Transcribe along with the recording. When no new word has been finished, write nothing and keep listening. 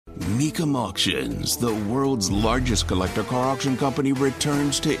Mecum Auctions, the world's largest collector car auction company,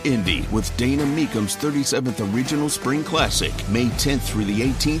 returns to Indy with Dana Mecum's 37th Original Spring Classic, May 10th through the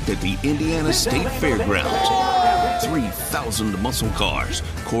 18th at the Indiana State Fairgrounds. 3,000 muscle cars,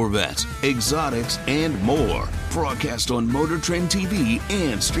 Corvettes, exotics, and more. Broadcast on Motor Trend TV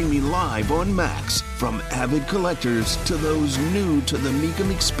and streaming live on Max. From avid collectors to those new to the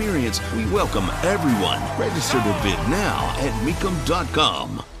Mecum experience, we welcome everyone. Register to bid now at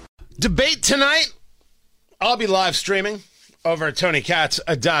Mecum.com. Debate tonight. I'll be live streaming over at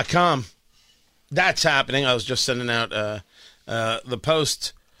TonyKatz.com. That's happening. I was just sending out the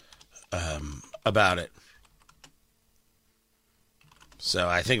post about it. So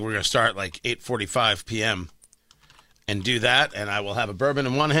I think we're going to start like 8:45 p.m. and do that, and I will have a bourbon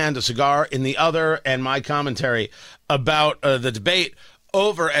in one hand, a cigar in the other, and my commentary about the debate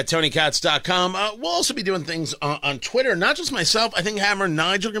over at TonyKatz.com. We'll also be doing things on Twitter, not just myself. I think Hammer and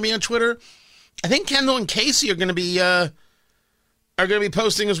Nigel are going to be on Twitter. I think Kendall and Casey are going to be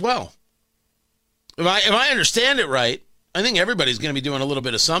posting as well. If I understand it right, I think everybody's going to be doing a little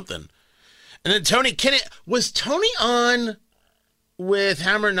bit of something. And then Tony Kinnett, was Tony on with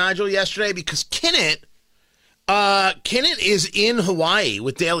Hammer and Nigel yesterday? Because Kinnett is in Hawaii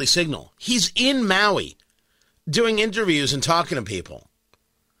with Daily Signal. He's in Maui doing interviews and talking to people.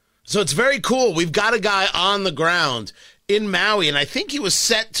 So it's very cool. We've got a guy on the ground in Maui, and I think he was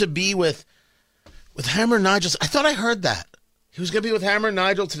set to be with Hammer and Nigel. I thought I heard that. He was going to be with Hammer and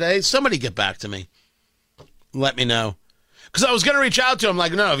Nigel today. Somebody get back to me. Let me know. Because I was going to reach out to him,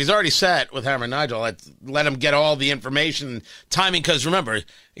 like, no, if he's already set with Hammer and Nigel, let him get all the information and timing. Because remember,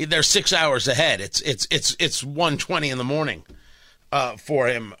 they're 6 hours ahead. It's 1:20 in the morning for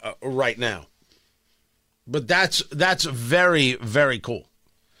him right now. But that's very, very cool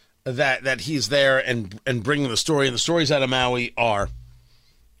that he's there and bringing the story. And the stories out of Maui are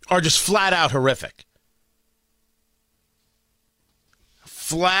just flat out horrific.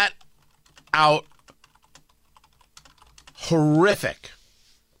 Flat out horrific.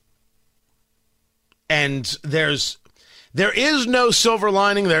 And there is no silver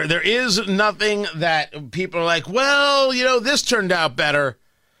lining. There is nothing that people are like, well, this turned out better.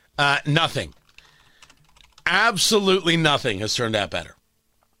 Nothing. Absolutely nothing has turned out better.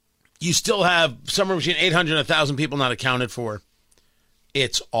 You still have somewhere between 800 and 1,000 people not accounted for.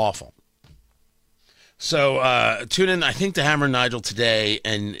 It's awful. So tune in, I think, to Hammer and Nigel today,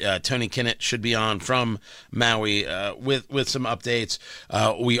 and Tony Kinnett should be on from Maui with some updates.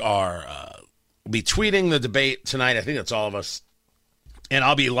 We'll be tweeting the debate tonight. I think that's all of us. And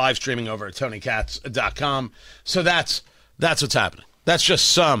I'll be live streaming over at TonyKatz.com. So that's what's happening. That's just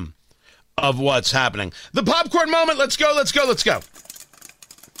some of what's happening. The popcorn moment. Let's go.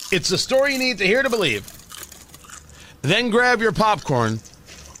 It's the story you need to hear to believe. Then grab your popcorn,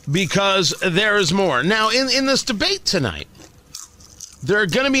 because there is more. Now, in this debate tonight, there are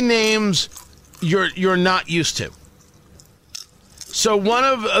going to be names you're not used to. So one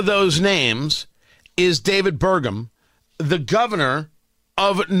of those names is David Burgum, the governor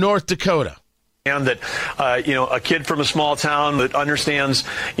of North Dakota. And that, a kid from a small town that understands,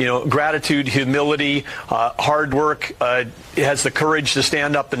 gratitude, humility, hard work, has the courage to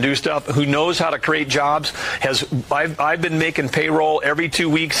stand up and do stuff, who knows how to create jobs. I've been making payroll every 2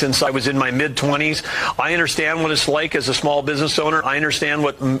 weeks since I was in my mid-20s. I understand what it's like as a small business owner. I understand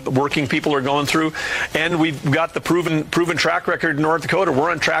what working people are going through. And we've got the proven track record in North Dakota.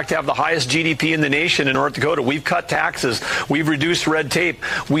 We're on track to have the highest GDP in the nation in North Dakota. We've cut taxes. We've reduced red tape.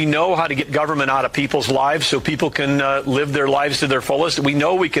 We know how to get government out of people's lives so people can live their lives to their fullest. We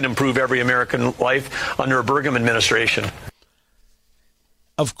know we can improve every American life under a Burgum administration.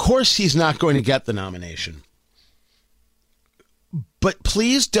 Of course he's not going to get the nomination. But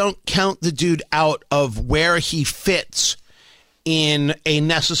please don't count the dude out of where he fits in a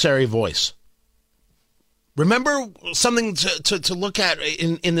necessary voice. Remember something to look at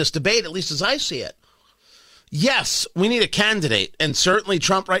in this debate, at least as I see it. Yes, we need a candidate, and certainly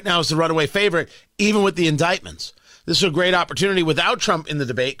Trump right now is the runaway favorite, even with the indictments. This is a great opportunity without Trump in the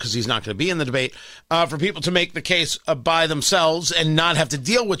debate, because he's not going to be in the debate, for people to make the case by themselves and not have to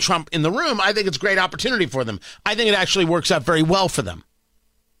deal with Trump in the room. I think it's a great opportunity for them. I think it actually works out very well for them.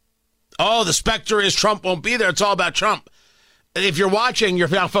 Oh, the specter is Trump won't be there. It's all about Trump. If you're watching, you're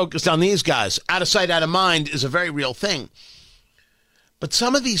now focused on these guys. Out of sight, out of mind is a very real thing. But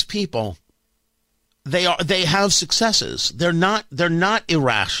some of these people, they have successes. They're not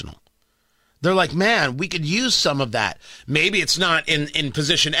irrational. They're like, man, we could use some of that. Maybe it's not in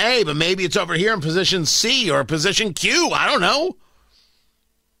position A, but maybe it's over here in position C or position Q. I don't know.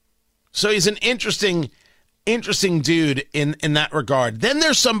 So he's an interesting interesting dude in that regard. Then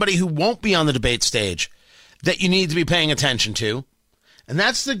there's somebody who won't be on the debate stage that you need to be paying attention to, and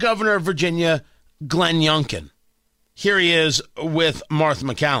that's the governor of Virginia, Glenn Youngkin. Here he is with Martha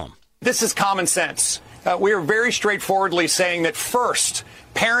McCallum. This is common sense. We are very straightforwardly saying that first,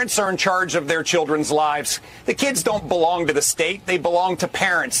 parents are in charge of their children's lives. The kids don't belong to the state. They belong to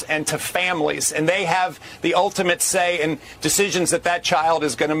parents and to families, and they have the ultimate say in decisions that child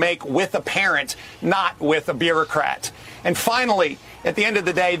is going to make with a parent, not with a bureaucrat. And finally, at the end of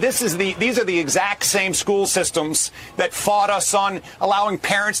the day, these are the exact same school systems that fought us on allowing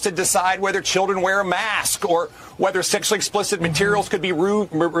parents to decide whether children wear a mask or whether sexually explicit materials could be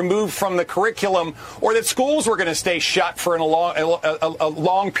removed from the curriculum, or that schools were going to stay shut for a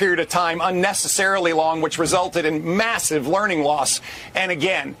long period of time, unnecessarily long, which resulted in massive learning loss. And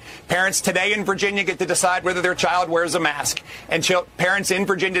again, parents today in Virginia get to decide whether their child wears a mask, and parents in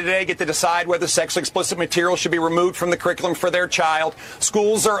Virginia today get to decide whether sexually explicit material should be removed from the curriculum for their child.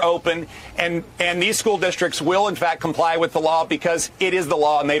 Schools are open, and these school districts will, in fact, comply with the law because it is the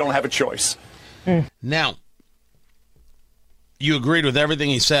law and they don't have a choice. Now, you agreed with everything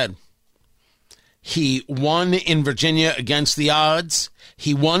he said. He won in Virginia against the odds.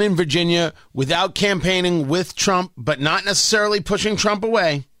 He won in Virginia without campaigning with Trump, but not necessarily pushing Trump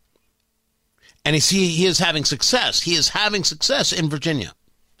away. And he is having success. He is having success in Virginia.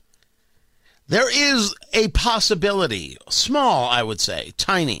 There is a possibility, small, I would say,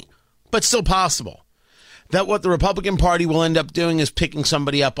 tiny, but still possible, that what the Republican Party will end up doing is picking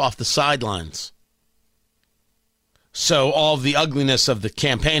somebody up off the sidelines. So all of the ugliness of the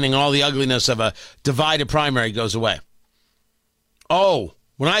campaigning, all the ugliness of a divided primary goes away. Oh,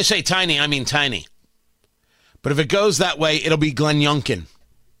 when I say tiny, I mean tiny. But if it goes that way, it'll be Glenn Youngkin.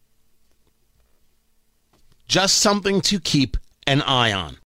 Just something to keep an eye on.